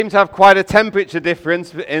Seem to have quite a temperature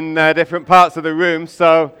difference in different parts of the room,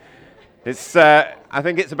 so it's I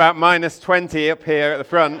think it's about minus 20 up here at the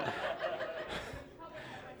front.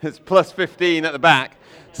 It's plus 15 at the back.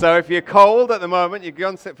 So if you're cold at the moment, you go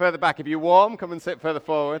and sit further back. If you're warm, come and sit further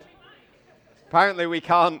forward. Apparently we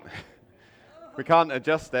can't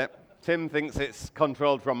adjust it. Tim thinks it's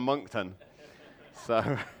controlled from Moncton.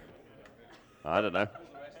 So I don't know.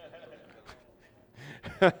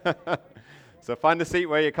 So find a seat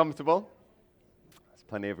where you're comfortable. There's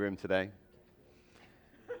plenty of room today.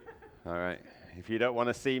 All right. If you don't want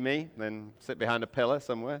to see me, then sit behind a pillar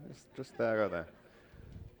somewhere. Just there or there.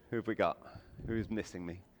 Who have we got? Who's missing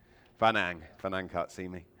me? Fanang. Fanang can't see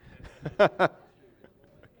me. All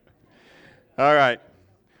right.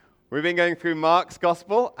 We've been going through Mark's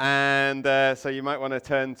Gospel, and so you might want to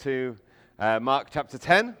turn to Mark chapter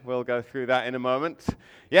 10. We'll go through that in a moment.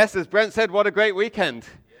 Yes, as Brent said, what a great weekend.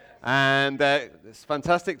 And it's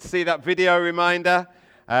fantastic to see that video reminder.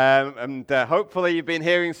 And hopefully you've been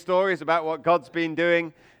hearing stories about what God's been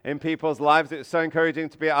doing in people's lives. It was so encouraging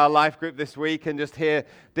to be at our life group this week and just hear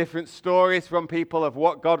different stories from people of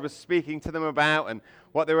what God was speaking to them about and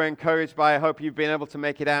what they were encouraged by. I hope you've been able to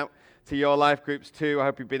make it out to your life groups too. I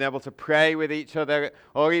hope you've been able to pray with each other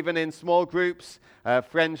or even in small groups,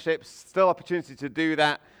 friendships. Still opportunity to do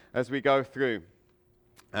that as we go through.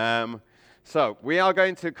 So we are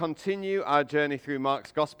going to continue our journey through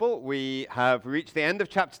Mark's Gospel. We have reached the end of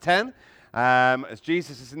chapter 10 as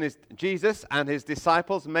Jesus and his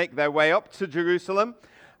disciples make their way up to Jerusalem.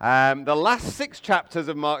 The last 6 chapters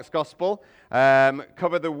of Mark's Gospel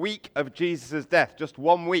cover the week of Jesus' death. Just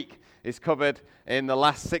 1 week is covered in the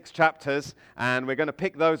last 6 chapters, and we're going to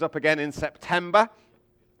pick those up again in September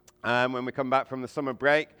when we come back from the summer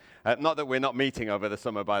break. Not that we're not meeting over the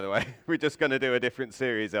summer, by the way. We're just going to do a different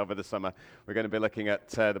series over the summer. We're going to be looking at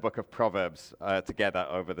the book of Proverbs together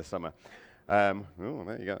over the summer. There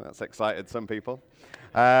you go. That's excited some people.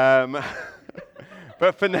 But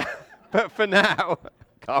for now,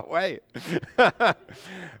 can't wait.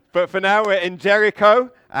 But for now, we're in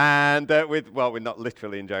Jericho, and we're not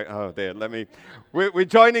literally in Jericho. Oh dear, we're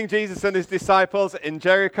joining Jesus and his disciples in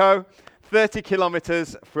Jericho, 30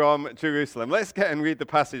 kilometers from Jerusalem. Let's get and read the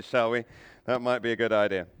passage, shall we? That might be a good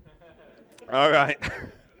idea. All right.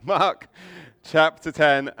 Mark chapter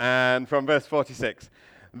 10 and from verse 46.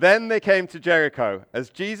 Then they came to Jericho. As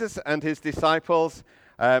Jesus and his disciples,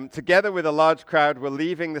 together with a large crowd, were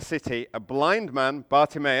leaving the city, a blind man,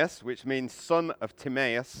 Bartimaeus, which means son of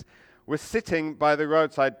Timaeus, was sitting by the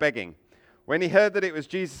roadside begging. When he heard that it was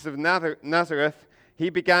Jesus of Nazareth, he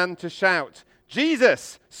began to shout,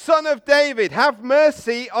 "Jesus, Son of David, have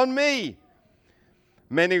mercy on me."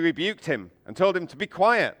 Many rebuked him and told him to be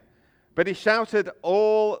quiet, but he shouted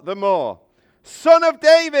all the more, "Son of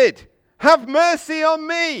David, have mercy on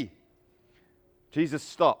me." Jesus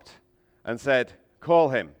stopped and said, "Call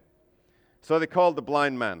him." So they called the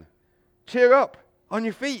blind man. "Cheer up, on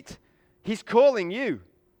your feet, he's calling you."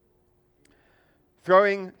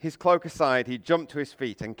 Throwing his cloak aside, he jumped to his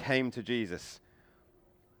feet and came to Jesus.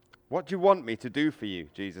 "What do you want me to do for you?"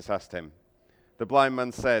 Jesus asked him. The blind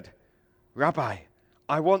man said, "Rabbi,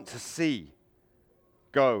 I want to see."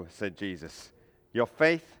 "Go," said Jesus. "Your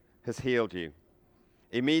faith has healed you."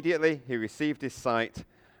 Immediately he received his sight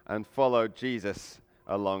and followed Jesus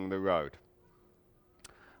along the road.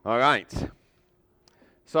 All right.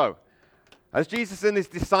 So, as Jesus and his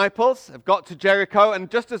disciples have got to Jericho, and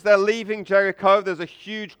just as they're leaving Jericho, there's a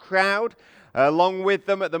huge crowd along with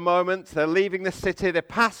them at the moment. They're leaving the city. They're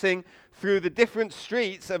passing through the different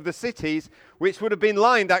streets of the cities, which would have been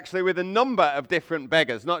lined actually with a number of different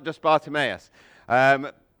beggars, not just Bartimaeus.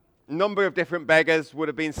 Number of different beggars would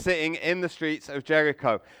have been sitting in the streets of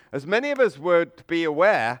Jericho. As many of us would be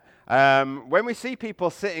aware, when we see people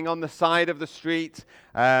sitting on the side of the street,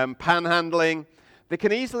 panhandling, they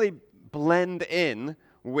can easily blend in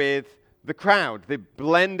with the crowd. They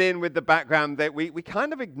blend in with the background. That we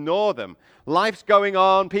kind of ignore them. Life's going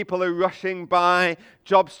on. People are rushing by.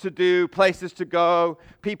 Jobs to do, places to go,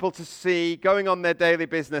 people to see, going on their daily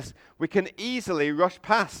business. We can easily rush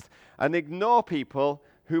past and ignore people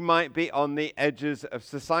who might be on the edges of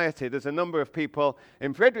society. There's a number of people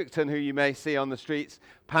in Fredericton who you may see on the streets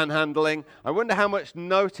panhandling. I wonder how much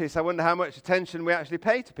notice, I wonder how much attention we actually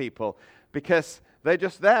pay to people because they're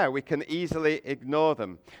just there. We can easily ignore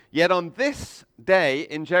them. Yet on this day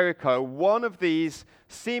in Jericho, one of these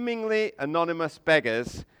seemingly anonymous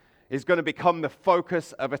beggars is going to become the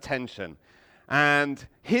focus of attention. And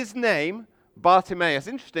his name, Bartimaeus,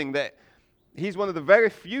 interesting that he's one of the very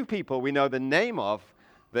few people we know the name of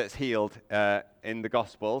that's healed in the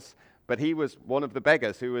Gospels. but he was one of the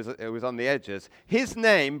beggars who was on the edges. His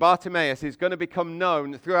name, Bartimaeus, is going to become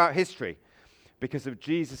known throughout history because of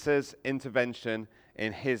Jesus' intervention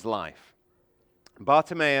in his life.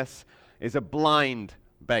 Bartimaeus is a blind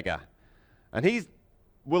beggar, and he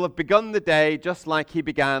will have begun the day just like he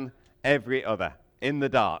began every other, in the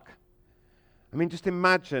dark. I mean, just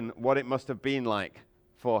imagine what it must have been like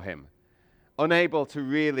for him. Unable to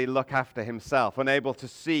really look after himself, unable to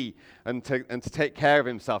see and to take care of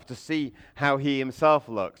himself, to see how he himself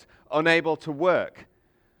looked, unable to work,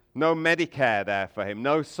 no Medicare there for him,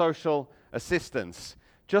 no social assistance,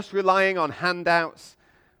 just relying on handouts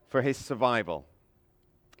for his survival.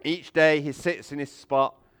 Each day he sits in his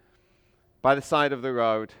spot by the side of the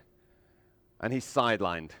road and he's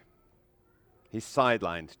sidelined. He's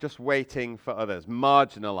sidelined, just waiting for others,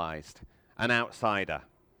 marginalized, an outsider.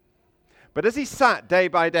 But as he sat day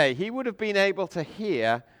by day, he would have been able to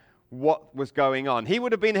hear what was going on. He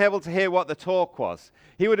would have been able to hear what the talk was.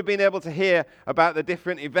 He would have been able to hear about the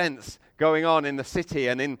different events going on in the city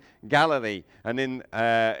and in Galilee and in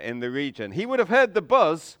the region. He would have heard the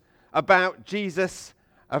buzz about Jesus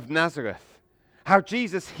of Nazareth, how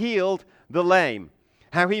Jesus healed the lame,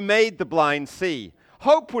 how he made the blind see.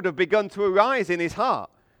 Hope would have begun to arise in his heart.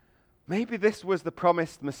 Maybe this was the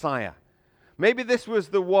promised Messiah. Maybe this was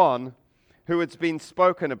the one who had been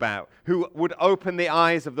spoken about, who would open the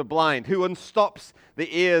eyes of the blind, who unstops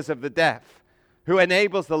the ears of the deaf, who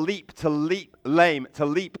enables the lame to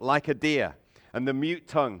leap like a deer, and the mute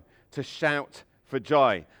tongue to shout for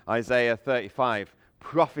joy. Isaiah 35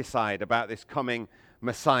 prophesied about this coming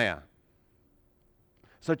Messiah.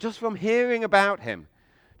 So just from hearing about him,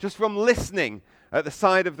 just from listening at the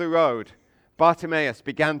side of the road, Bartimaeus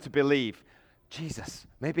began to believe, Jesus,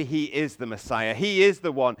 maybe he is the Messiah. He is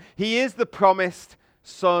the one. He is the promised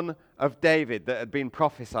son of David that had been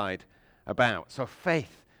prophesied about. So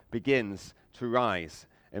faith begins to rise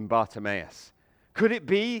in Bartimaeus. Could it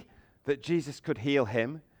be that Jesus could heal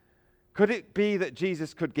him? Could it be that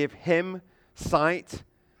Jesus could give him sight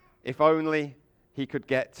if only he could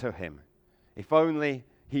get to him? If only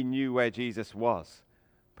he knew where Jesus was.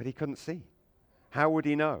 But he couldn't see. How would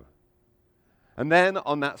he know? And then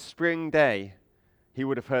on that spring day, he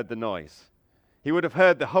would have heard the noise. He would have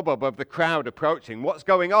heard the hubbub of the crowd approaching. What's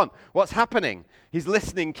going on? What's happening? He's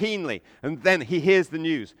listening keenly. And then he hears the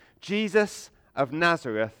news. Jesus of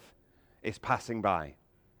Nazareth is passing by.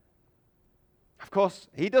 Of course,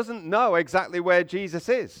 he doesn't know exactly where Jesus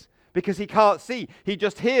is because he can't see. He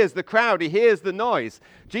just hears the crowd. He hears the noise.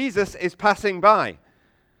 Jesus is passing by.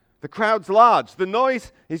 The crowd's large. The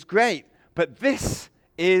noise is great. But this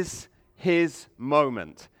is his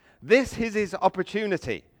moment. This is his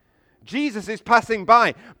opportunity. Jesus is passing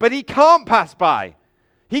by, but he can't pass by.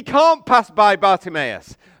 He can't pass by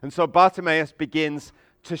Bartimaeus. And so Bartimaeus begins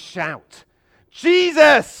to shout,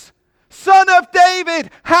 Jesus, Son of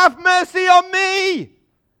David, have mercy on me.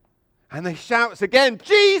 And he shouts again,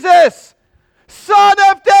 Jesus, Son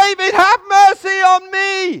of David, have mercy on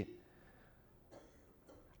me.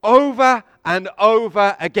 Over and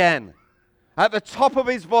over again, at the top of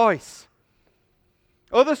his voice.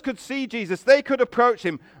 Others could see Jesus. They could approach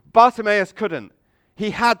him. Bartimaeus couldn't. He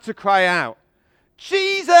had to cry out,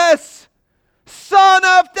 Jesus, Son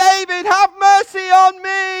of David, have mercy on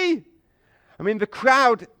me. I mean, the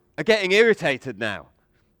crowd are getting irritated now.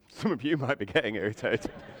 Some of you might be getting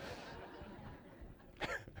irritated.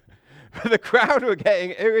 But the crowd were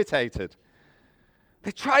getting irritated.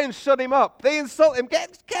 They try and shut him up. They insult him.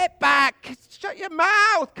 Get back. Shut your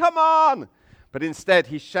mouth. Come on. But instead,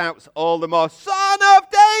 he shouts all the more, Son of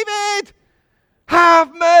David,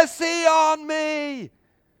 have mercy on me.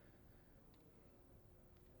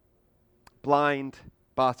 Blind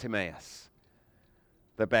Bartimaeus,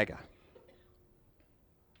 the beggar.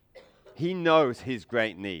 He knows his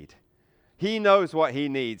great need. He knows what he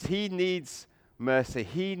needs. He needs mercy.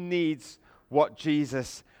 He needs what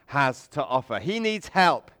Jesus has to offer. He needs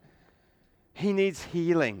help. He needs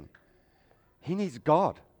healing. He needs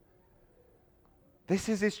God. This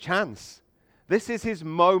is his chance. This is his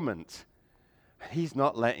moment. He's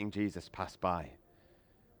not letting Jesus pass by.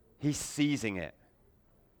 He's seizing it.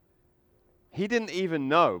 He didn't even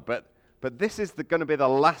know, but this is going to be the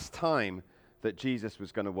last time that Jesus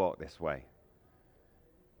was going to walk this way.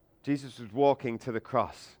 Jesus was walking to the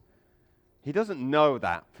cross. He doesn't know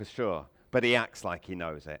that for sure, but he acts like he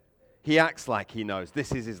knows it. He acts like he knows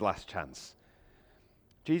this is his last chance.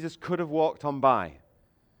 Jesus could have walked on by.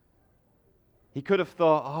 He could have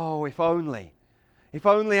thought, oh, if only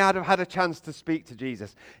I'd have had a chance to speak to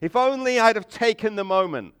Jesus. If only I'd have taken the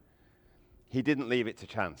moment. He didn't leave it to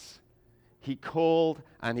chance. He called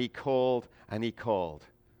and he called and he called.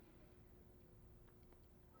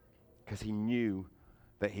 because he knew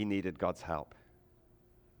that he needed God's help.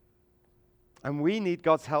 And we need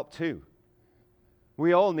God's help too.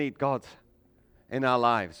 We all need God in our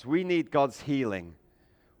lives. We need God's healing.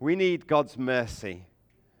 We need God's mercy.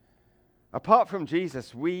 Apart from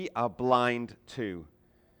Jesus, we are blind too.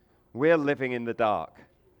 We're living in the dark.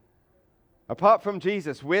 Apart from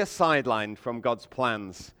Jesus, we're sidelined from God's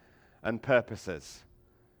plans and purposes.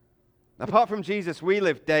 Apart from Jesus, we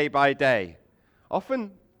live day by day,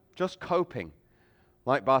 often just coping,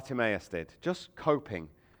 like Bartimaeus did, just coping,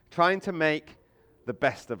 trying to make the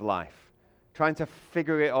best of life, trying to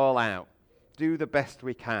figure it all out, do the best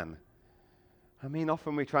we can. I mean,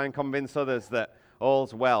 often we try and convince others that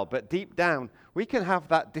all's well, but deep down, we can have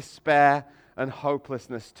that despair and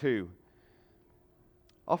hopelessness too.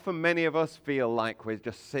 Often many of us feel like we're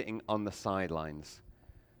just sitting on the sidelines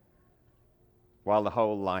while the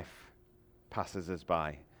whole life passes us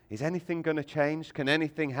by. Is anything going to change? Can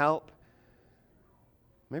anything help?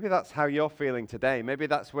 Maybe that's how you're feeling today. Maybe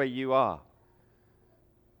that's where you are.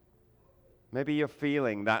 Maybe you're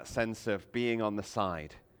feeling that sense of being on the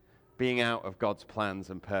side, being out of God's plans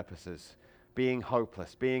and purposes, being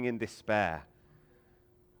hopeless, being in despair,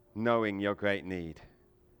 knowing your great need.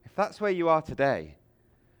 If that's where you are today,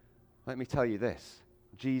 let me tell you this: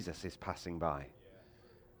 Jesus is passing by.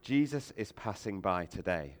 Jesus is passing by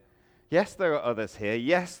today. Yes, there are others here.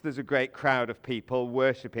 Yes, there's a great crowd of people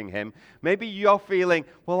worshiping him. Maybe you're feeling,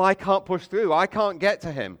 well, I can't push through. I can't get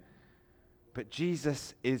to him. But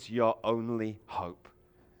Jesus is your only hope.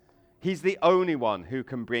 He's the only one who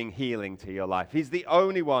can bring healing to your life. He's the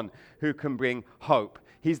only one who can bring hope.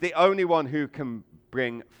 He's the only one who can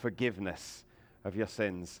bring forgiveness of your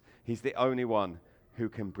sins. He's the only one who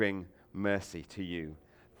can bring mercy to you.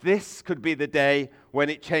 This could be the day when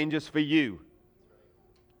it changes for you,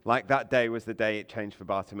 like that day was the day it changed for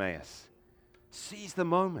Bartimaeus. Seize the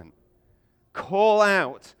moment. Call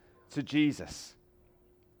out to Jesus.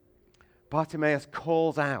 Bartimaeus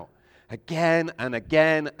calls out again and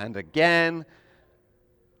again and again.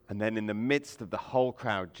 And then in the midst of the whole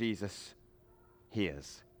crowd, Jesus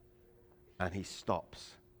hears. And he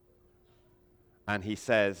stops. And he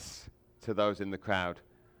says to those in the crowd,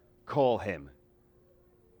 call him.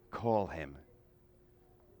 Call him.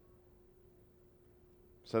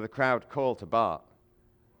 So the crowd call to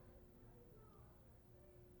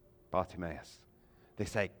Bartimaeus. They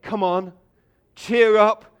say, come on, cheer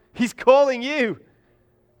up. He's calling you.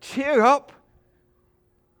 Cheer up.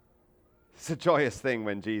 It's a joyous thing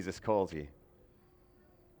when Jesus calls you.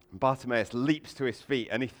 And Bartimaeus leaps to his feet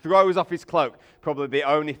and he throws off his cloak, probably the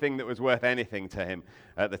only thing that was worth anything to him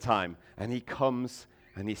at the time. And he comes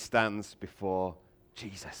and he stands before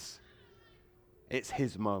Jesus. It's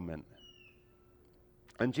his moment.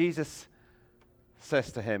 And Jesus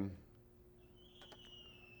says to him,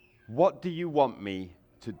 what do you want me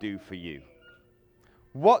to do for you?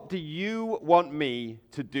 What do you want me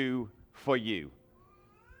to do for you?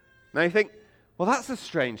 Now you think, well, that's a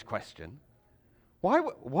strange question.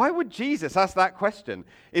 Why would Jesus ask that question?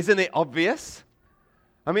 Isn't it obvious?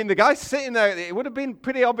 I mean, the guy sitting there, it would have been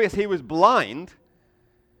pretty obvious he was blind.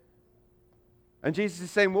 And Jesus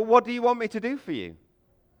is saying, well, what do you want me to do for you?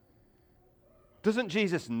 Doesn't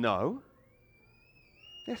Jesus know?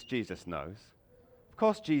 Yes, Jesus knows. Of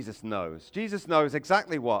course Jesus knows. Jesus knows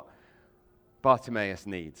exactly what Bartimaeus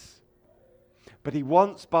needs. But he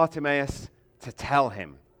wants Bartimaeus to tell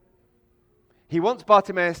him. He wants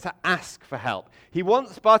Bartimaeus to ask for help. He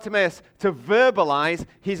wants Bartimaeus to verbalize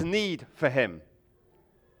his need for him.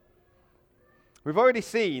 We've already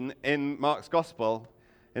seen in Mark's Gospel,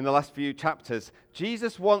 in the last few chapters,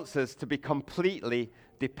 Jesus wants us to be completely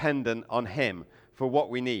dependent on him for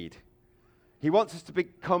what we need. He wants us to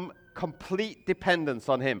become complete dependence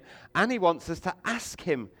on him, and he wants us to ask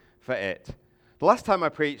him for it. The last time I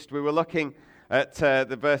preached, we were looking at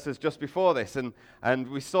the verses just before this, and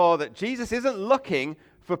we saw that Jesus isn't looking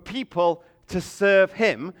for people to serve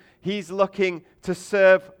him. He's looking to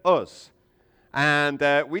serve us. And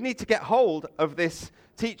we need to get hold of this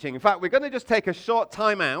teaching. In fact, we're going to just take a short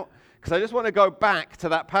time out, because I just want to go back to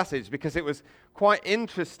that passage, because it was quite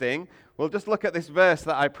interesting. We'll just look at this verse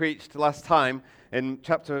that I preached last time in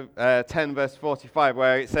chapter 10, verse 45,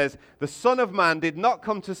 where it says, the Son of Man did not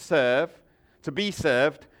come to be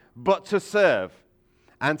served, but to serve,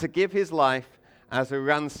 and to give his life as a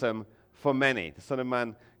ransom for many. The Son of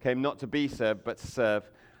Man came not to be served, but to serve,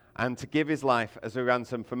 and to give his life as a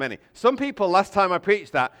ransom for many. Some people, last time I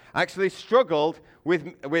preached that, actually struggled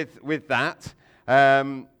with that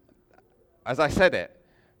as I said it,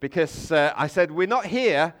 because I said we're not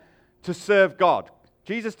here to serve God.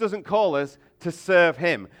 Jesus doesn't call us to serve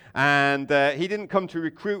him. And he didn't come to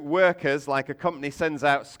recruit workers like a company sends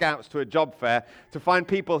out scouts to a job fair to find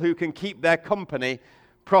people who can keep their company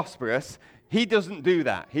prosperous. He doesn't do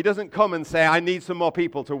that. He doesn't come and say, I need some more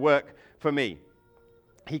people to work for me.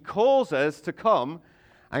 He calls us to come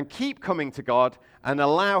and keep coming to God and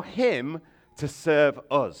allow him to serve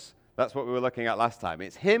us. That's what we were looking at last time.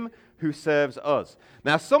 It's him who serves us.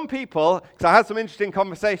 Now, some people, because I had some interesting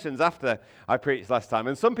conversations after I preached last time,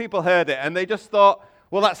 and some people heard it and they just thought,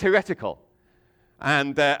 well, that's heretical.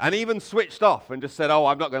 And even switched off and just said, oh,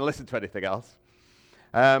 I'm not going to listen to anything else.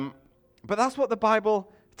 But that's what the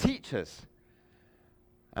Bible teaches.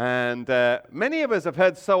 And many of us have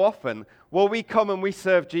heard so often, well, we come and we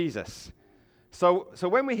serve Jesus. So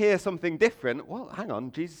when we hear something different, well, hang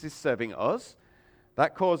on, Jesus is serving us.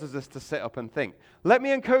 That causes us to sit up and think. Let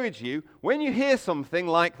me encourage you, when you hear something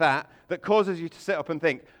like that causes you to sit up and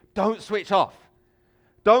think, don't switch off.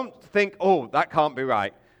 Don't think, oh, that can't be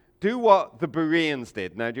right. Do what the Bereans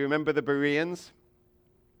did. Now, do you remember the Bereans?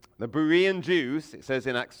 The Berean Jews, it says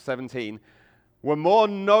in Acts 17, were more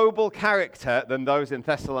noble character than those in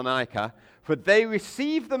Thessalonica, for they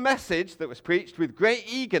received the message that was preached with great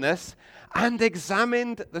eagerness and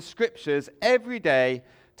examined the scriptures every day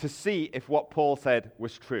to see if what Paul said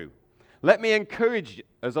was true. Let me encourage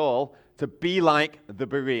us all to be like the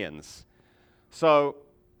Bereans. So,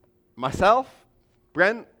 myself,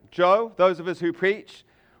 Brent, Joe, those of us who preach,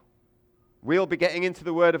 we'll be getting into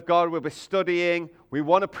the Word of God. We'll be studying. We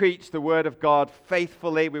want to preach the Word of God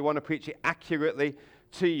faithfully. We want to preach it accurately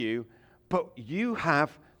to you. But you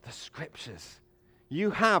have the Scriptures. You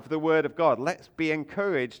have the Word of God. Let's be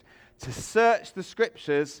encouraged to search the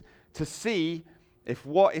Scriptures to see if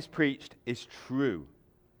what is preached is true.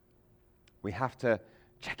 We have to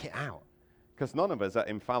check it out because none of us are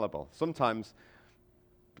infallible. Sometimes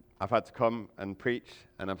I've had to come and preach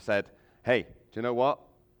and I've said, hey, do you know what?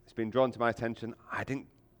 It's been drawn to my attention.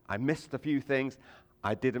 I missed a few things.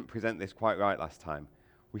 I didn't present this quite right last time.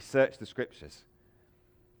 We search the scriptures.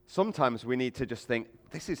 Sometimes we need to just think,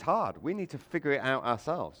 this is hard. We need to figure it out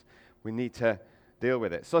ourselves. We need to deal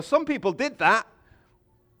with it. So some people did that.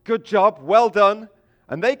 Good job, well done.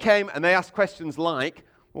 And they came and they asked questions like,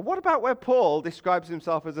 well, what about where Paul describes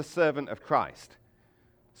himself as a servant of Christ?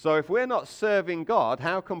 So if we're not serving God,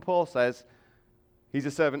 how come Paul says he's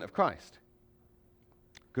a servant of Christ?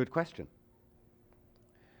 Good question.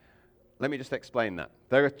 Let me just explain that.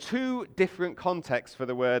 There are two different contexts for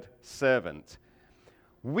the word servant.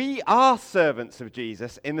 We are servants of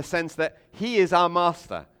Jesus in the sense that he is our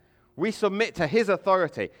master. We submit to his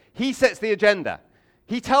authority. He sets the agenda.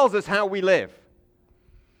 He tells us how we live.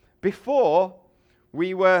 Before,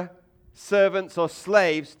 we were servants or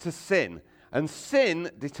slaves to sin, and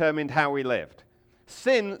sin determined how we lived.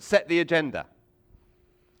 Sin set the agenda.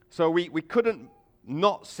 So we couldn't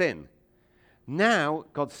not sin. Now,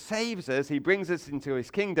 God saves us. He brings us into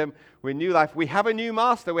his kingdom with new life. We have a new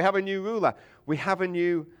master. We have a new ruler. We have a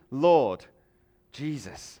new Lord,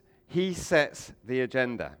 Jesus. He sets the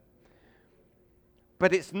agenda.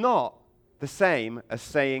 But it's not the same as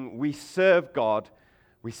saying we serve God,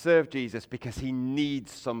 we serve Jesus because he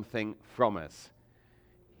needs something from us.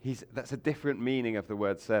 That's a different meaning of the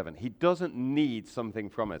word servant. He doesn't need something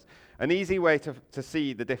from us. An easy way to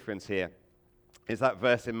see the difference here is that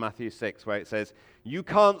verse in Matthew 6 where it says, you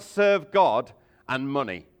can't serve God and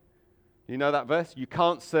money. You know that verse? You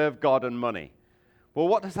can't serve God and money. Well,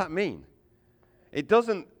 what does that mean?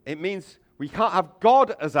 It means we can't have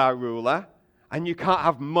God as our ruler and you can't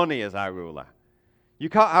have money as our ruler. You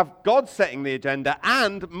can't have God setting the agenda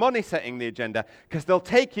and money setting the agenda because they'll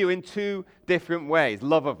take you in two different ways.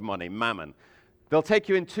 Love of money, mammon. They'll take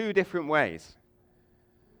you in two different ways.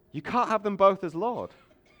 You can't have them both as Lord.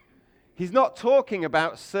 He's not talking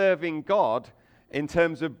about serving God in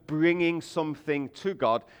terms of bringing something to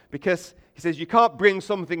God because he says you can't bring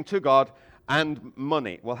something to God and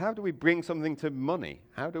money. Well, how do we bring something to money?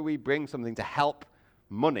 How do we bring something to help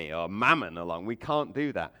money or mammon along? We can't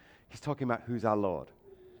do that. He's talking about who's our Lord.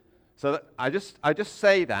 So I just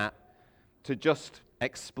say that to just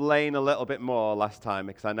explain a little bit more last time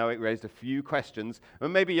because I know it raised a few questions.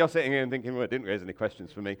 And maybe you're sitting here and thinking, well, it didn't raise any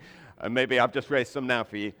questions for me. And maybe I've just raised some now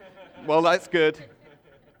for you. Well, that's good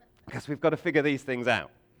because we've got to figure these things out.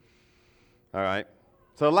 All right.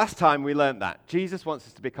 So last time we learned that. Jesus wants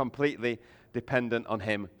us to be completely dependent on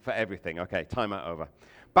him for everything. Okay, time out over.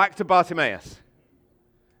 Back to Bartimaeus.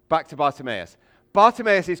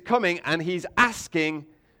 Bartimaeus is coming and he's answering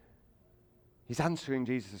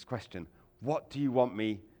Jesus' question, what do you want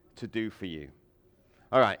me to do for you?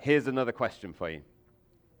 All right, here's another question for you.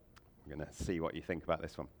 I'm going to see what you think about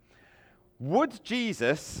this one. Would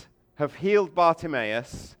Jesus have healed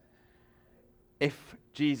Bartimaeus if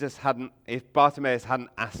Bartimaeus hadn't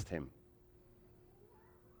asked him?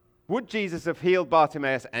 Would Jesus have healed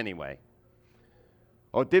Bartimaeus anyway?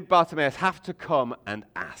 Or did Bartimaeus have to come and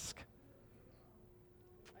ask?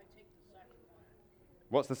 I take the second one.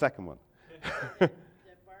 What's the second one? That Bartimaeus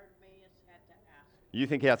had to ask. You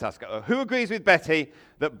think he had to ask? Who agrees with Betty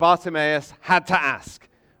that Bartimaeus had to ask?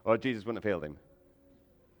 Or Jesus wouldn't have healed him?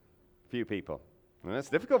 Few people. Well, that's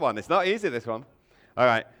a difficult one. It's not easy, this one. All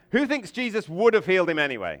right. Who thinks Jesus would have healed him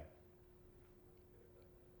anyway?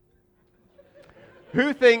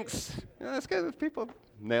 Who thinks... Let's go with people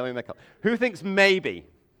nailing their call. Who thinks maybe?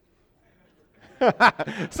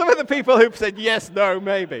 Some of the people who've said yes, no,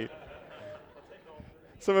 maybe.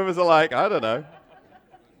 Some of us are like, I don't know.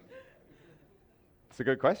 It's a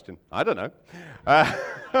good question. I don't know.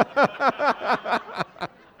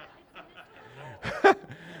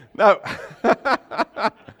 No.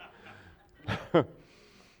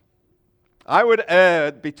 I would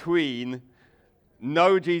err between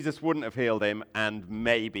no, Jesus wouldn't have healed him, and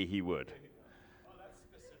maybe he would.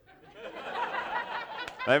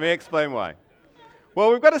 Let me explain why.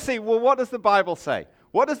 Well, we've got to see, what does the Bible say?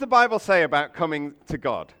 What does the Bible say about coming to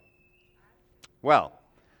God? Well,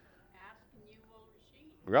 Ask and you will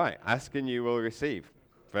receive. right, ask and you will receive.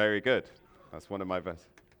 Very good. That's one of my verses.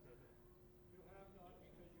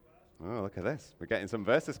 Oh, look at this. We're getting some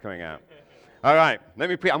verses coming out. All right,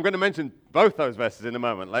 I'm going to mention both those verses in a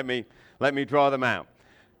moment. Let me draw them out.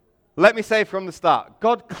 Let me say from the start,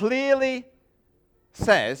 God clearly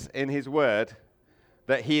says in his word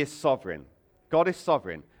that he is sovereign. God is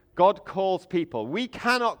sovereign. God calls people. We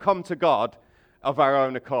cannot come to God of our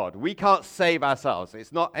own accord. We can't save ourselves.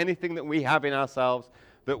 It's not anything that we have in ourselves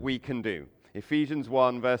that we can do. Ephesians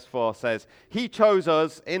 1 verse 4 says, he chose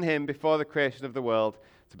us in him before the creation of the world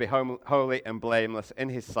to be holy and blameless in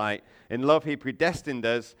his sight. In love, he predestined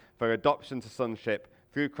us for adoption to sonship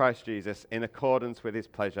through Christ Jesus in accordance with his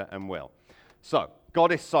pleasure and will. So,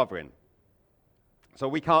 God is sovereign. So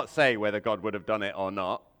we can't say whether God would have done it or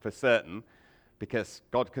not for certain, because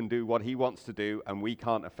God can do what he wants to do and we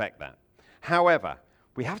can't affect that. However,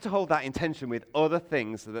 we have to hold that in tension with other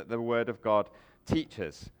things that the Word of God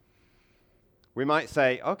teaches. We might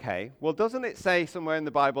say, okay, well, doesn't it say somewhere in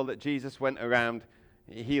the Bible that Jesus went around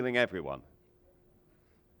healing everyone?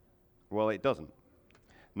 Well, it doesn't.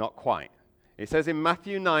 Not quite. It says in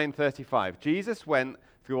Matthew 9:35, Jesus went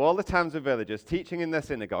through all the towns and villages, teaching in their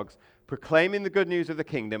synagogues, proclaiming the good news of the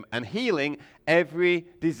kingdom, and healing every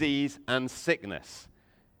disease and sickness.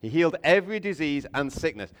 He healed every disease and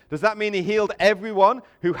sickness. Does that mean he healed everyone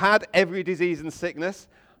who had every disease and sickness?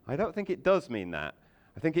 I don't think it does mean that.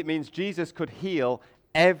 I think it means Jesus could heal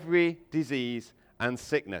every disease and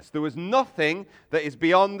sickness. There was nothing that is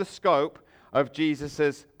beyond the scope of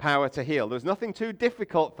Jesus' power to heal. There was nothing too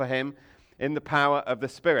difficult for him in the power of the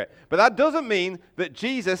Spirit. But that doesn't mean that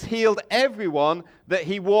Jesus healed everyone that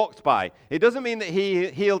he walked by. It doesn't mean that he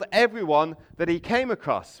healed everyone that he came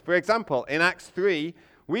across. For example, in Acts 3,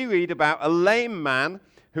 we read about a lame man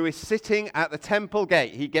who is sitting at the temple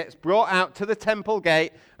gate. He gets brought out to the temple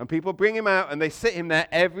gate, and people bring him out, and they sit him there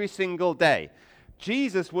every single day.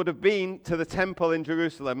 Jesus would have been to the temple in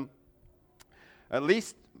Jerusalem at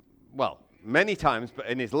least, many times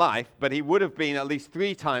in his life, but he would have been at least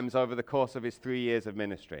 3 times over the course of his 3 years of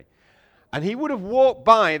ministry. And he would have walked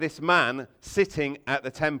by this man sitting at the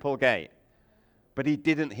temple gate, but he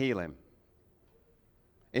didn't heal him.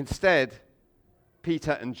 Instead,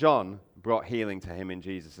 Peter and John brought healing to him in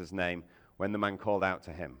Jesus' name when the man called out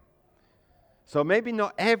to him. So maybe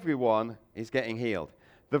not everyone is getting healed.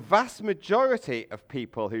 The vast majority of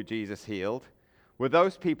people who Jesus healed were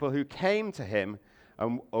those people who came to him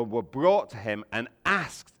or were brought to him and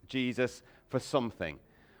asked Jesus for something,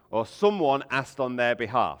 or someone asked on their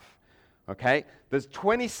behalf. Okay? There's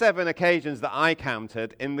 27 occasions that I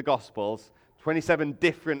counted in the Gospels, 27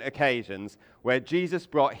 different occasions where Jesus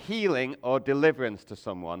brought healing or deliverance to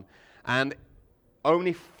someone, and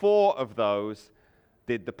only 4 of those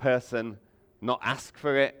did the person not ask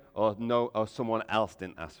for it, or someone else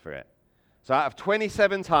didn't ask for it. So out of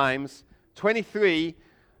 27 times, 23,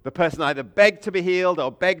 the person either begged to be healed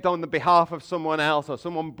or begged on the behalf of someone else, or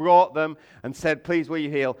someone brought them and said, please will you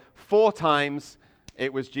heal? 4 times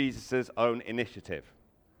it was Jesus' own initiative.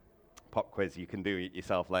 Pop quiz, you can do it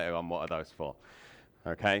yourself later on. What are those for?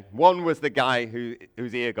 Okay. 1 was the guy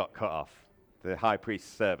whose ear got cut off, the high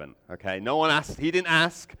priest's servant. Okay. No one asked. He didn't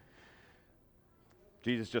ask.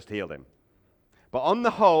 Jesus just healed him. But on the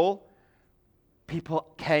whole, people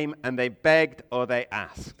came and they begged or they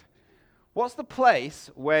asked. What's the place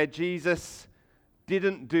where Jesus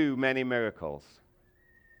didn't do many miracles?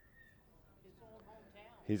 His own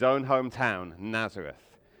hometown. His own hometown,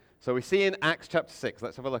 Nazareth. So we see in Acts chapter 6,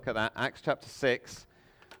 let's have a look at that. Acts chapter 6,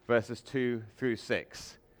 verses 2 through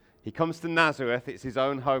 6. He comes to Nazareth, it's his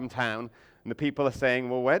own hometown, and the people are saying,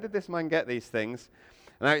 well, where did this man get these things?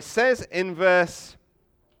 Now it says in verse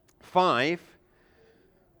 5,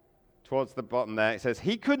 towards the bottom there, it says,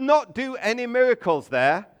 he could not do any miracles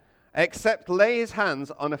there except lay his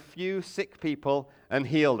hands on a few sick people and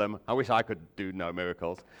heal them. I wish I could do no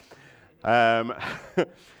miracles.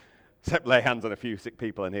 Except lay hands on a few sick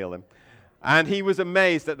people and heal them. And he was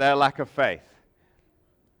amazed at their lack of faith.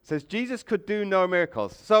 It says Jesus could do no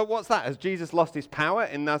miracles. So what's that? Has Jesus lost his power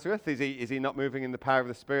in Nazareth? Is he not moving in the power of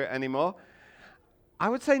the Spirit anymore? I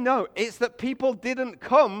would say no. It's that people didn't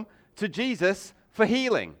come to Jesus for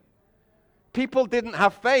healing. People didn't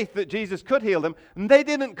have faith that Jesus could heal them, and they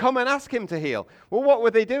didn't come and ask him to heal. Well, what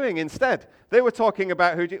were they doing instead? They were talking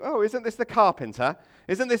about isn't this the carpenter?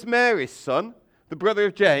 Isn't this Mary's son, the brother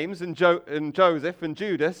of James and Joseph and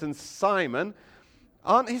Judas and Simon?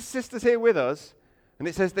 Aren't his sisters here with us? And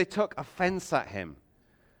it says they took offense at him.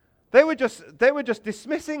 They were just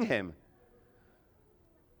dismissing him.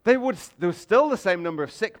 There was still the same number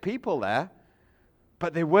of sick people there,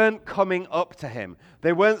 but they weren't coming up to him.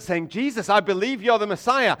 They weren't saying, Jesus, I believe you're the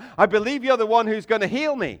Messiah. I believe you're the one who's going to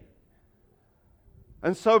heal me.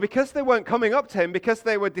 And so because they weren't coming up to him, because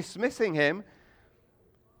they were dismissing him,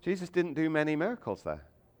 Jesus didn't do many miracles there,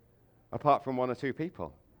 apart from one or two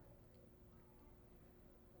people.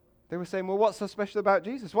 They were saying, well, what's so special about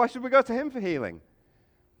Jesus? Why should we go to him for healing?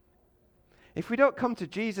 If we don't come to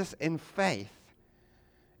Jesus in faith,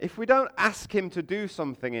 if we don't ask him to do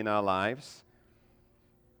something in our lives,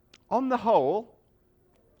 on the whole,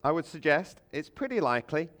 I would suggest it's pretty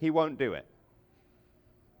likely he won't do it.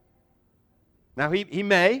 Now, he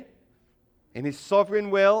may, in his sovereign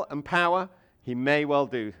will and power, he may well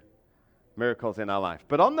do miracles in our life.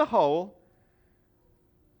 But on the whole,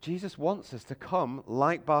 Jesus wants us to come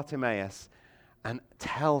like Bartimaeus and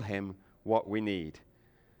tell him what we need.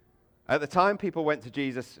 At the time, people went to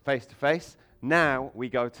Jesus face to face. Now we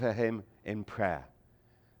go to him in prayer.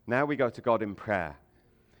 Now we go to God in prayer.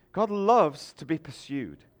 God loves to be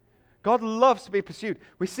pursued. God loves to be pursued.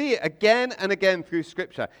 We see it again and again through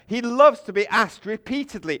Scripture. He loves to be asked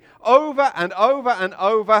repeatedly, over and over and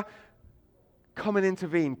over, come and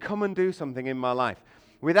intervene, come and do something in my life,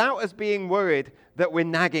 without us being worried that we're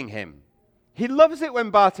nagging him. He loves it when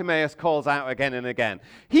Bartimaeus calls out again and again.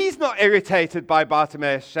 He's not irritated by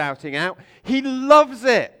Bartimaeus shouting out. He loves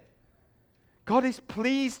it. God is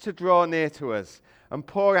pleased to draw near to us and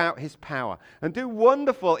pour out his power and do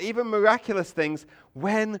wonderful, even miraculous things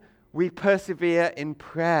when we persevere in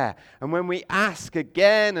prayer and when we ask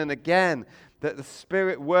again and again that the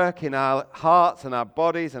Spirit work in our hearts and our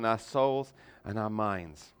bodies and our souls and our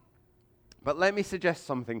minds. But let me suggest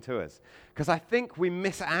something to us, because I think we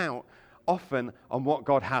miss out often on what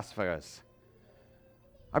God has for us.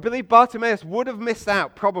 I believe Bartimaeus would have missed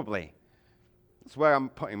out, probably. That's where I'm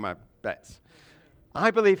putting my bets. I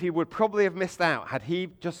believe he would probably have missed out had he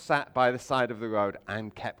just sat by the side of the road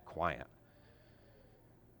and kept quiet.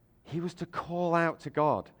 He was to call out to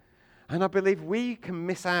God. And I believe we can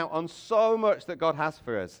miss out on so much that God has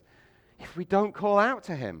for us if we don't call out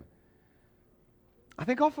to him. I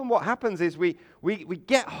think often what happens is we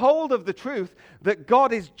get hold of the truth that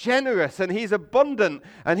God is generous and he's abundant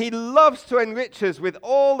and he loves to enrich us with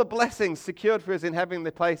all the blessings secured for us in heavenly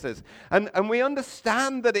places. And we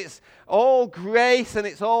understand that it's all grace and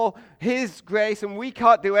it's all his grace and we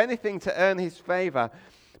can't do anything to earn his favor.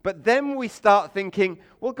 But then we start thinking,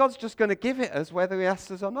 well, God's just going to give it us whether he asks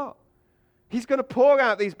us or not. He's going to pour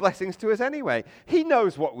out these blessings to us anyway. He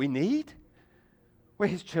knows what we need. We're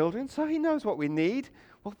his children, so he knows what we need.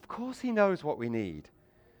 Well, of course he knows what we need.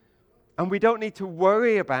 And we don't need to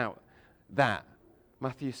worry about that,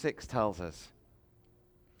 Matthew 6 tells us.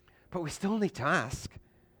 But we still need to ask.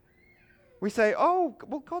 We say, oh,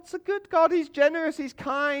 well, God's a good God. He's generous. He's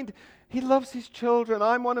kind. He loves his children.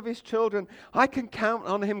 I'm one of his children. I can count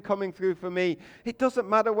on him coming through for me. It doesn't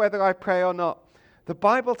matter whether I pray or not. The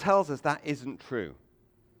Bible tells us that isn't true.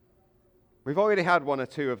 We've already had one or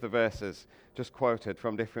two of the verses just quoted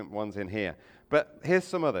from different ones in here. But here's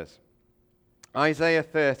some others. Isaiah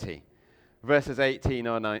 30, verses 18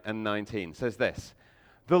 and 19 says this: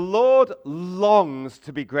 "The Lord longs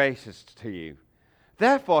to be gracious to you.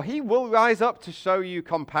 Therefore, he will rise up to show you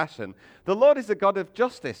compassion. The Lord is a God of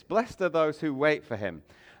justice. Blessed are those who wait for him."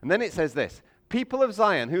 And then it says this: "People of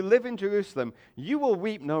Zion who live in Jerusalem, you will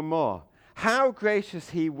weep no more. How gracious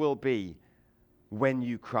he will be when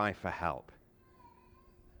you cry for help."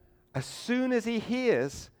 as soon as he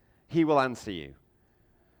hears, he will answer you.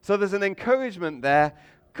 So there's an encouragement there.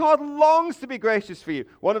 God longs to be gracious for you.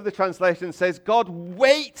 One of the translations says, God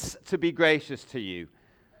waits to be gracious to you.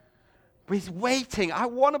 But he's waiting. I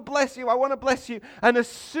want to bless you. I want to bless you. And as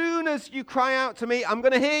soon as you cry out to me, I'm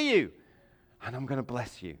going to hear you. And I'm going to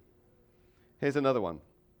bless you. Here's another one.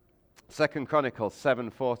 2 Chronicles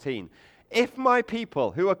 7:14. If my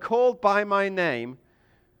people who are called by my name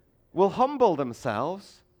will humble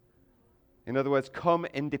themselves, in other words, come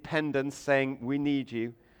in dependence, saying, we need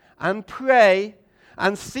you, and pray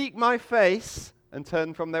and seek my face and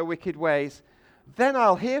turn from their wicked ways, then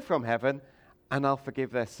I'll hear from heaven and I'll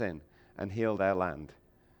forgive their sin and heal their land.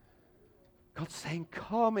 God's saying,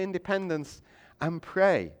 come in dependence and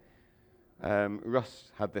pray.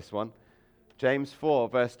 Russ had this one. James 4,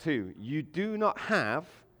 verse 2. You do not have,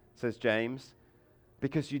 says James,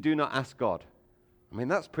 because you do not ask God. I mean,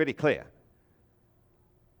 that's pretty clear.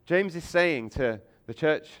 James is saying to the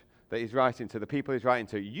church that he's writing to, the people he's writing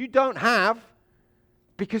to, you don't have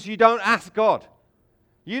because you don't ask God.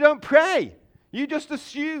 You don't pray. You just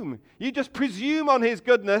assume. You just presume on his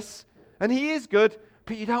goodness, and he is good,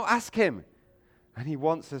 but you don't ask him. And he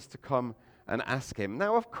wants us to come and ask him.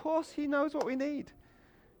 Now, of course, he knows what we need.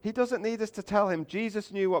 He doesn't need us to tell him.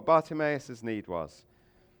 Jesus knew what Bartimaeus' need was.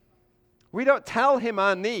 We don't tell him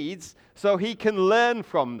our needs so he can learn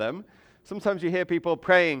from them. Sometimes you hear people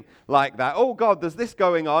praying like that. Oh, God, there's this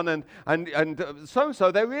going on, and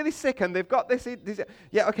so-and-so, they're really sick, and they've got this.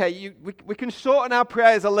 Yeah, okay, we can shorten our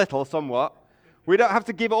prayers a little, somewhat. We don't have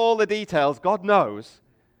to give all the details. God knows.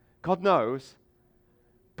 God knows.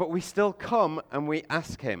 But we still come and we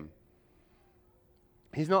ask him.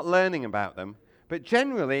 He's not learning about them. But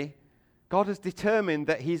generally, God has determined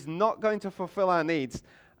that he's not going to fulfill our needs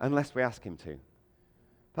unless we ask him to.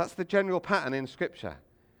 That's the general pattern in Scripture.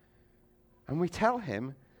 And we tell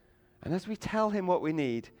him, and as we tell him what we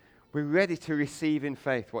need, we're ready to receive in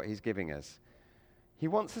faith what he's giving us. He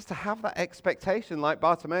wants us to have that expectation, like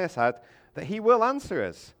Bartimaeus had, that he will answer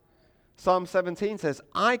us. Psalm 17 says,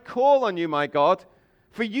 I call on you, my God,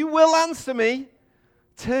 for you will answer me.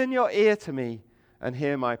 Turn your ear to me and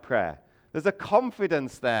hear my prayer. There's a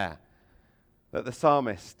confidence there that the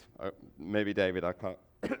psalmist, or maybe David, I can't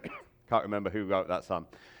remember who wrote that psalm,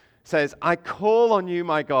 says, I call on you,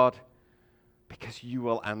 my God, because you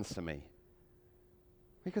will answer me.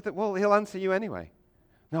 We could think, well, he'll answer you anyway.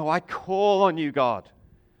 No, I call on you, God.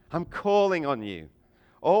 I'm calling on you.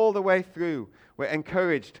 All the way through, we're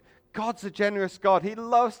encouraged. God's a generous God. He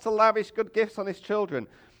loves to lavish good gifts on his children.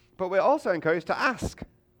 But we're also encouraged to ask.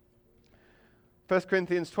 1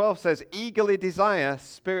 Corinthians 12 says, eagerly desire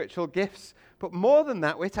spiritual gifts. But more than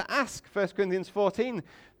that, we're to ask. 1 Corinthians 14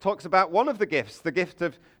 talks about one of the gifts, the gift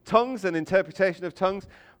of tongues and interpretation of tongues.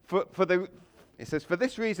 It says, for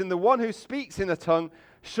this reason, the one who speaks in a tongue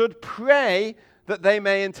should pray that they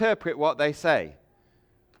may interpret what they say.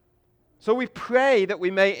 So we pray that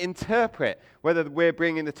we may interpret, whether we're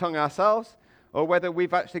bringing the tongue ourselves or whether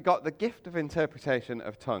we've actually got the gift of interpretation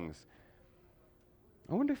of tongues.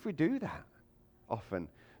 I wonder if we do that often.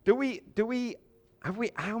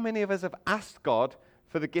 How many of us have asked God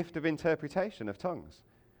for the gift of interpretation of tongues?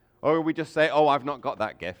 Or we just say, oh, I've not got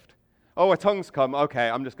that gift. Oh, a tongue's come. Okay,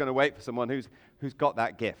 I'm just going to wait for someone who's got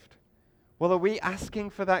that gift. Well, are we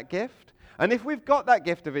asking for that gift? And if we've got that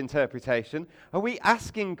gift of interpretation, are we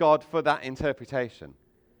asking God for that interpretation?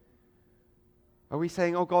 Are we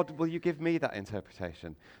saying, oh God, will you give me that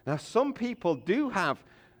interpretation? Now, some people do have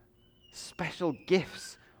special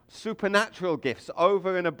gifts, supernatural gifts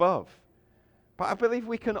over and above. But I believe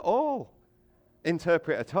we can all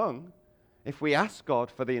interpret a tongue if we ask God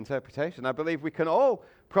for the interpretation. I believe we can all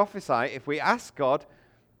prophesy if we ask God,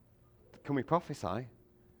 can we prophesy?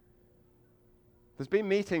 There's been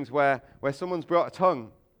meetings where someone's brought a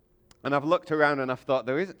tongue, and I've looked around and I've thought,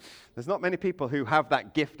 there's not many people who have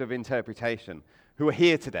that gift of interpretation who are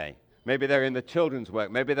here today. Maybe they're in the children's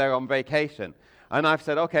work. Maybe they're on vacation. And I've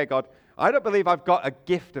said, okay, God, I don't believe I've got a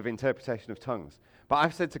gift of interpretation of tongues. But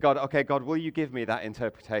I've said to God, okay, God, will you give me that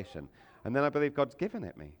interpretation? And then I believe God's given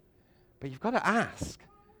it me. But you've got to ask.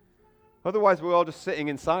 Otherwise, we're all just sitting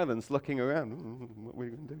in silence looking around. What are we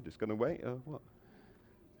going to do? Just going to wait or what?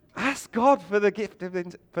 Ask God for the gift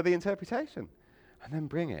for the interpretation and then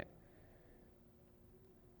bring it.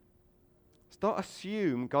 Don't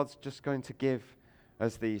assume God's just going to give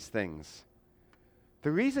us these things.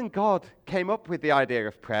 The reason God came up with the idea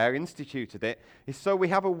of prayer, instituted it, is so we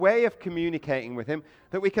have a way of communicating with him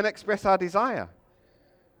that we can express our desire.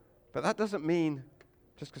 But that doesn't mean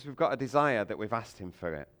just because we've got a desire that we've asked him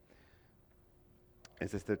for it.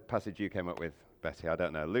 Is this the passage you came up with, Betty? I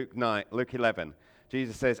don't know. Luke 11.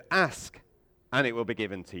 Jesus says, ask and it will be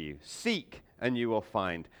given to you. Seek and you will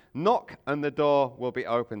find. Knock and the door will be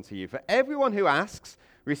open to you. For everyone who asks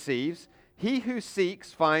receives. He who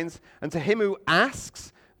seeks finds. And to him who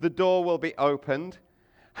asks, the door will be opened.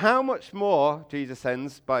 How much more, Jesus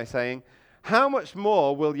ends by saying, how much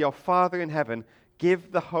more will your Father in heaven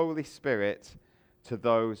give the Holy Spirit to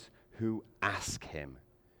those who ask him?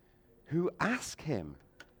 Who ask him?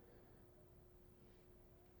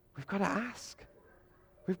 We've got to ask.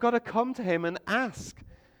 We've got to come to him and ask.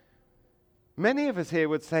 Many of us here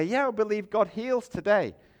would say, yeah, I believe God heals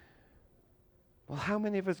today. Well, how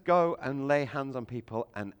many of us go and lay hands on people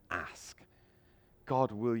and ask,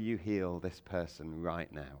 God, will you heal this person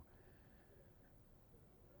right now?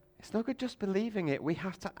 It's no good just believing it. We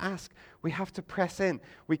have to ask. We have to press in.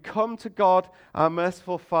 We come to God, our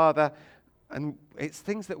merciful Father, and it's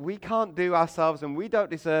things that we can't do ourselves and we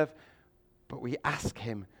don't deserve, but we ask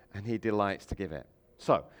him and he delights to give it.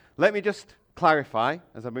 So, let me just clarify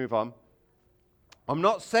as I move on. I'm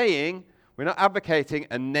not saying, we're not advocating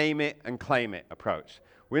a name it and claim it approach.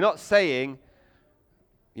 We're not saying,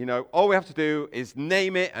 all we have to do is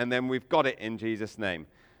name it and then we've got it in Jesus' name.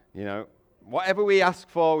 Whatever we ask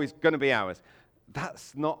for is going to be ours.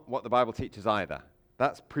 That's not what the Bible teaches either.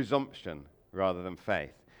 That's presumption rather than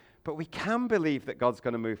faith. But we can believe that God's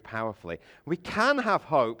going to move powerfully. We can have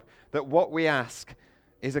hope that what we ask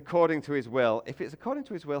is according to his will. If it's according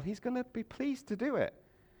to his will, he's going to be pleased to do it.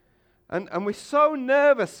 And we're so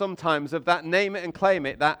nervous sometimes of that name it and claim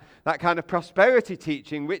it, that kind of prosperity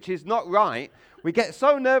teaching, which is not right. We get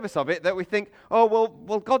so nervous of it that we think, oh,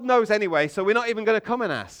 well, God knows anyway, so we're not even going to come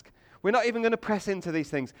and ask. We're not even going to press into these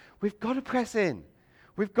things. We've got to press in.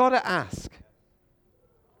 We've got to ask.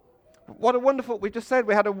 We just said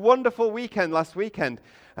we had a wonderful weekend last weekend.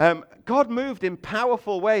 God moved in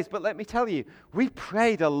powerful ways, but let me tell you, we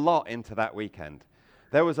prayed a lot into that weekend.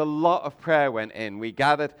 There was a lot of prayer went in. We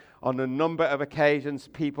gathered on a number of occasions,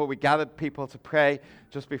 we gathered people to pray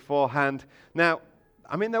just beforehand. Now,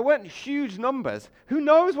 there weren't huge numbers. Who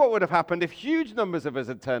knows what would have happened if huge numbers of us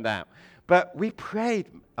had turned out? But we prayed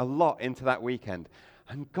a lot into that weekend,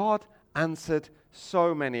 and God answered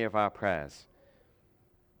so many of our prayers.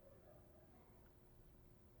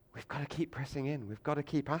 We've got to keep pressing in. We've got to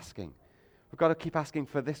keep asking. We've got to keep asking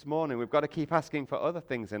for this morning. We've got to keep asking for other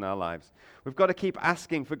things in our lives. We've got to keep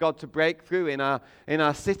asking for God to break through in our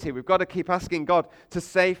city. We've got to keep asking God to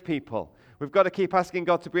save people. We've got to keep asking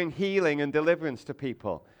God to bring healing and deliverance to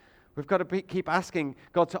people. We've got to keep asking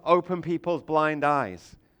God to open people's blind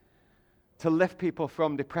eyes, to lift people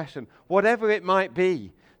from depression, whatever it might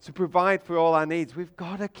be, to provide for all our needs. We've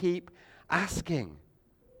got to keep asking.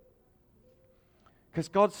 Because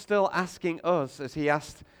God's still asking us, as he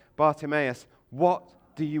asked Bartimaeus, what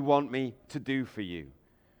do you want me to do for you?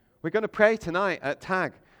 We're going to pray tonight at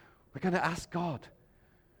TAG. We're going to ask God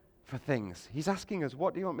for things. He's asking us,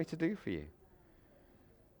 what do you want me to do for you?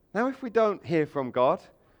 Now, if we don't hear from God,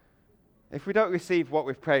 if we don't receive what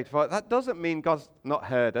we've prayed for, that doesn't mean God's not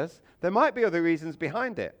heard us. There might be other reasons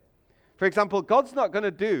behind it. For example, God's not going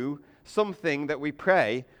to do something that we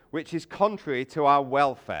pray which is contrary to our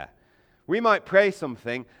welfare. We might pray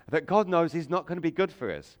something that God knows is not going to be good for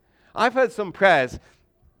us. I've heard some prayers,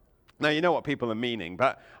 now you know what people are meaning,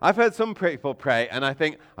 but I've heard some people pray and I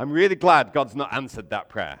think, I'm really glad God's not answered that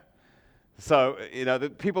prayer. So, the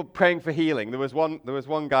people praying for healing. There was one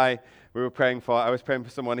guy I was praying for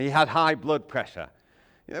someone, he had high blood pressure.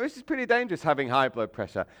 This is pretty dangerous, having high blood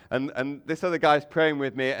pressure. And this other guy's praying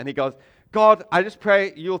with me and he goes, God, I just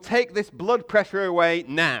pray you'll take this blood pressure away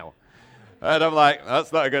now. And I'm like,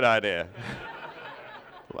 that's not a good idea.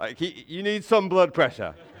 You need some blood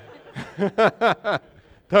pressure.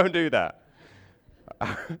 Don't do that.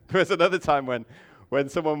 There was another time when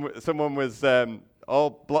someone was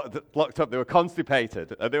all blocked up. They were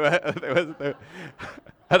constipated. And, and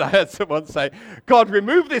I heard someone say, God,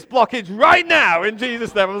 remove this blockage right now in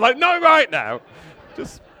Jesus' name. I was like, no, right now.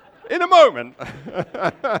 Just in a moment.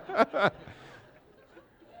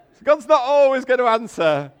 So God's not always going to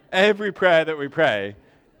answer every prayer that we pray.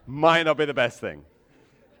 Might not be the best thing.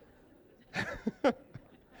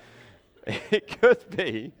 It could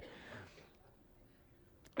be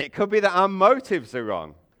that our motives are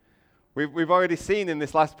wrong. We've already seen in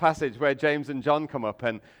this last passage where James and John come up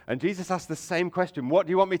and Jesus asks the same question, what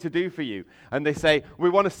do you want me to do for you? And they say, we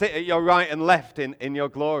want to sit at your right and left in your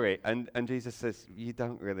glory. And Jesus says, you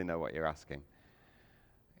don't really know what you're asking.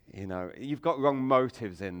 You've got wrong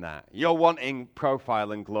motives in that. You're wanting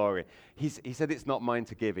profile and glory. He said, it's not mine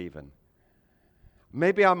to give even.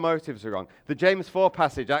 Maybe our motives are wrong. The James 4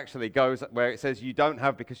 passage actually goes where it says you don't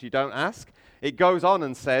have because you don't ask. It goes on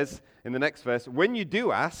and says in the next verse, when you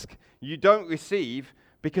do ask, you don't receive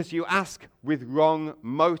because you ask with wrong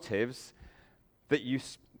motives, that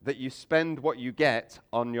you spend what you get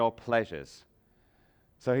on your pleasures.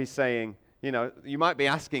 So he's saying, you might be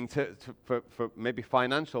asking for maybe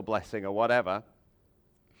financial blessing or whatever,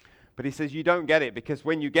 but he says you don't get it because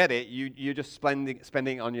when you get it, you're just spending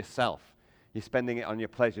it on yourself. You're spending it on your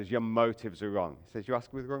pleasures. Your motives are wrong. He says you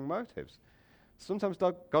ask with wrong motives. Sometimes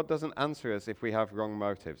God doesn't answer us if we have wrong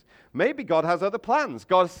motives. Maybe God has other plans.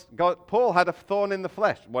 Paul had a thorn in the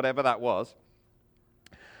flesh, whatever that was.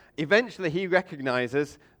 Eventually, he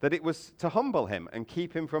recognizes that it was to humble him and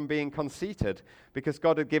keep him from being conceited because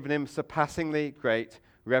God had given him surpassingly great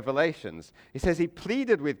revelations. He says he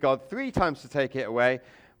pleaded with God 3 times to take it away,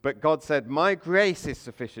 but God said, my grace is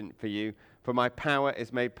sufficient for you, for my power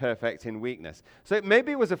is made perfect in weakness. So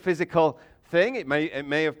maybe it was a physical thing. It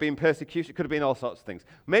may have been persecution. It could have been all sorts of things.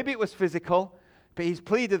 Maybe it was physical. But he's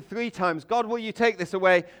pleaded 3 times, God, will you take this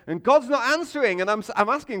away? And God's not answering, and I'm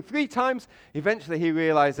asking 3 times. Eventually he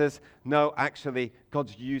realizes, no, actually,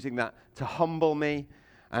 God's using that to humble me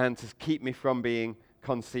and to keep me from being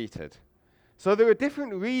conceited. So there are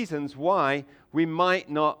different reasons why we might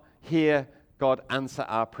not hear God answer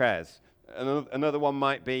our prayers. Another one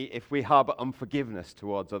might be if we harbor unforgiveness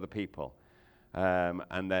towards other people.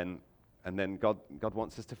 And then God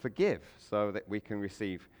wants us to forgive so that we can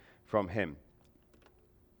receive from him.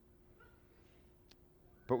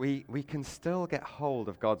 But we can still get hold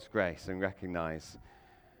of God's grace and recognize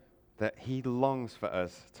that he longs for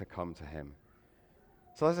us to come to him.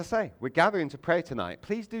 So as I say, we're gathering to pray tonight.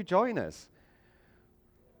 Please do join us.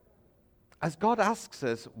 As God asks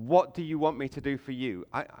us, what do you want me to do for you?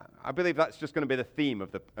 I believe that's just going to be the theme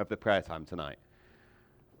of the prayer time tonight.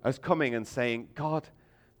 Us coming and saying, God,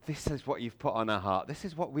 this is what you've put on our heart. This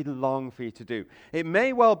is what we long for you to do. It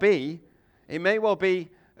may well be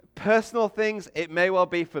personal things. It may well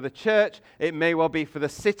be for the church. It may well be for the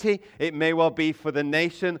city. It may well be for the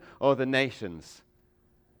nation or the nations.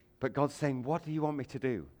 But God's saying, what do you want me to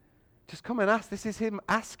do? Just come and ask. This is him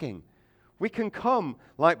asking. We can come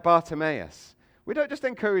like Bartimaeus. We don't just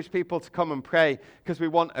encourage people to come and pray because we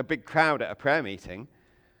want a big crowd at a prayer meeting.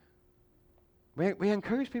 We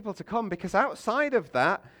encourage people to come because outside of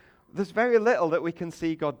that, there's very little that we can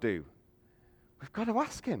see God do. We've got to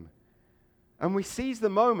ask him. And we seize the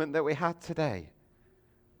moment that we had today.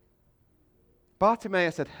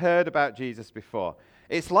 Bartimaeus had heard about Jesus before.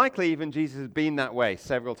 It's likely even Jesus had been that way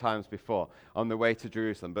several times before on the way to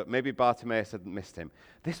Jerusalem, but maybe Bartimaeus had missed him.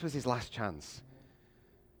 This was his last chance.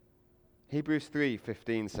 Hebrews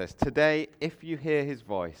 3:15 says, today, if you hear his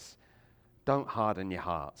voice, don't harden your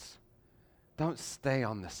hearts. Don't stay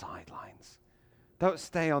on the sidelines. Don't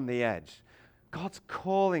stay on the edge. God's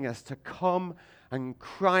calling us to come and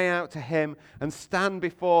cry out to him and stand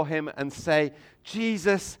before him and say,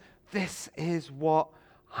 Jesus, this is what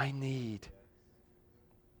I need.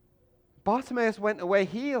 Bartimaeus went away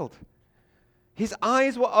healed. His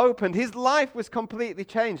eyes were opened. His life was completely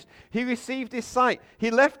changed. He received his sight.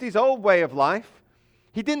 He left his old way of life.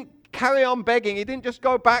 He didn't carry on begging. He didn't just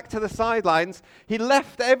go back to the sidelines. He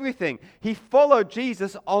left everything. He followed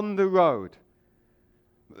Jesus on the road.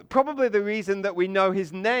 Probably the reason that we know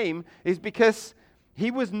his name is because he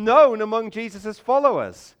was known among Jesus'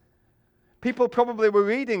 followers. People probably were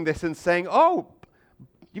reading this and saying, oh,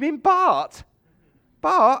 you mean Bart?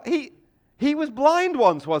 Bart, he was blind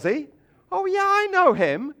once, was he? Oh, yeah, I know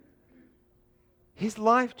him. His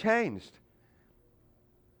life changed.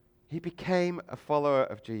 He became a follower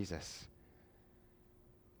of Jesus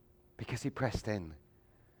because he pressed in,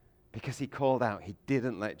 because he called out. He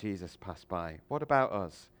didn't let Jesus pass by. What about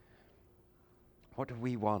us? What do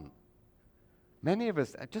we want? Many of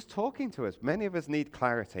us, just talking to us, many of us need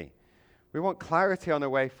clarity. We want clarity on a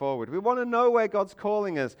way forward. We want to know where God's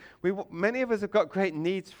calling us. Many of us have got great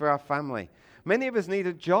needs for our family. Many of us need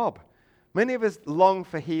a job. Many of us long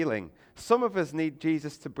for healing. Some of us need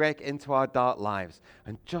Jesus to break into our dark lives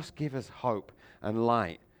and just give us hope and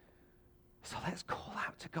light. So let's call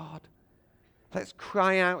out to God. Let's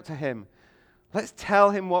cry out to him. Let's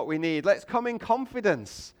tell him what we need. Let's come in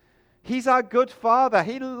confidence. He's our good Father.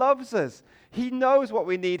 He loves us. He knows what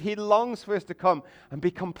we need. He longs for us to come and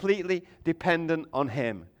be completely dependent on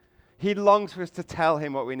him. He longs for us to tell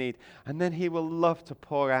him what we need. And then he will love to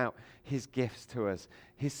pour out his gifts to us.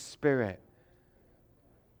 His Spirit,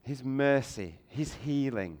 his mercy, his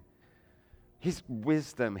healing, his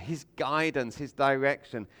wisdom, his guidance, his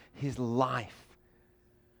direction, his life,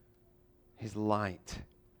 his light.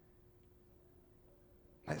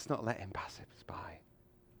 Let's not let him pass us by.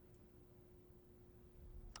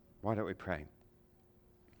 Why don't we pray?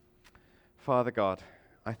 Father God,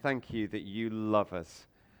 I thank you that you love us.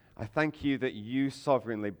 I thank you that you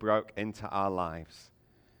sovereignly broke into our lives.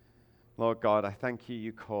 Lord God, I thank you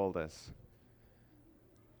you called us.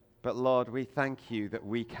 But Lord, we thank you that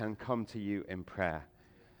we can come to you in prayer.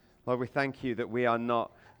 Lord, we thank you that we are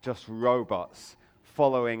not just robots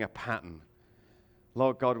following a pattern.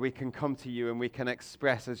 Lord God, we can come to you and we can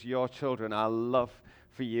express as your children our love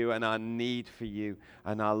for you and our need for you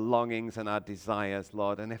and our longings and our desires,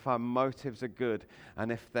 Lord. And if our motives are good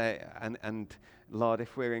and if Lord,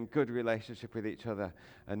 if we're in good relationship with each other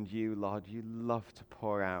and you, Lord, you love to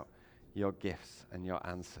pour out your gifts and your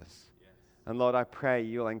answers. Yes. And Lord, I pray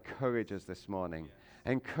you'll encourage us this morning.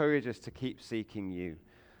 Yes. Encourage us to keep seeking you.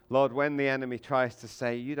 Lord, when the enemy tries to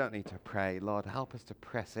say, you don't need to pray, Lord, help us to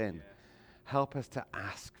press in. Yes. Help us to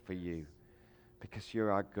ask for you because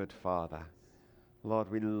you're our good Father.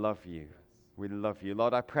 Lord, we love you. We love you.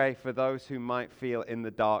 Lord, I pray for those who might feel in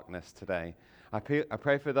the darkness today. I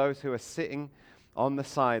pray for those who are sitting on the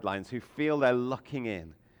sidelines, who feel they're looking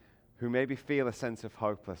in, who maybe feel a sense of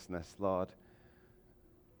hopelessness, Lord.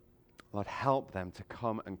 Lord, help them to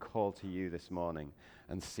come and call to you this morning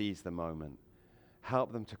and seize the moment.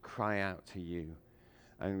 Help them to cry out to you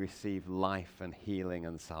and receive life and healing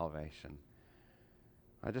and salvation.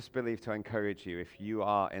 I just believe to encourage you, if you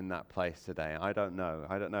are in that place today, I don't know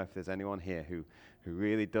if there's anyone here who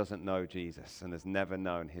really doesn't know Jesus and has never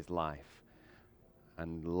known his life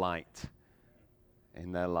and light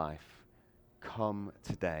in their life. Come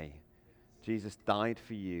today. Jesus died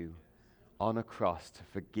for you on a cross to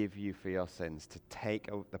forgive you for your sins, to take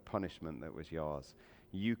the punishment that was yours.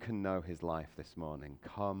 You can know his life this morning.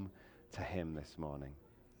 Come to him this morning.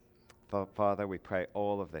 Father, we pray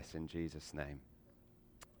all of this in Jesus' name.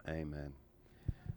 Amen.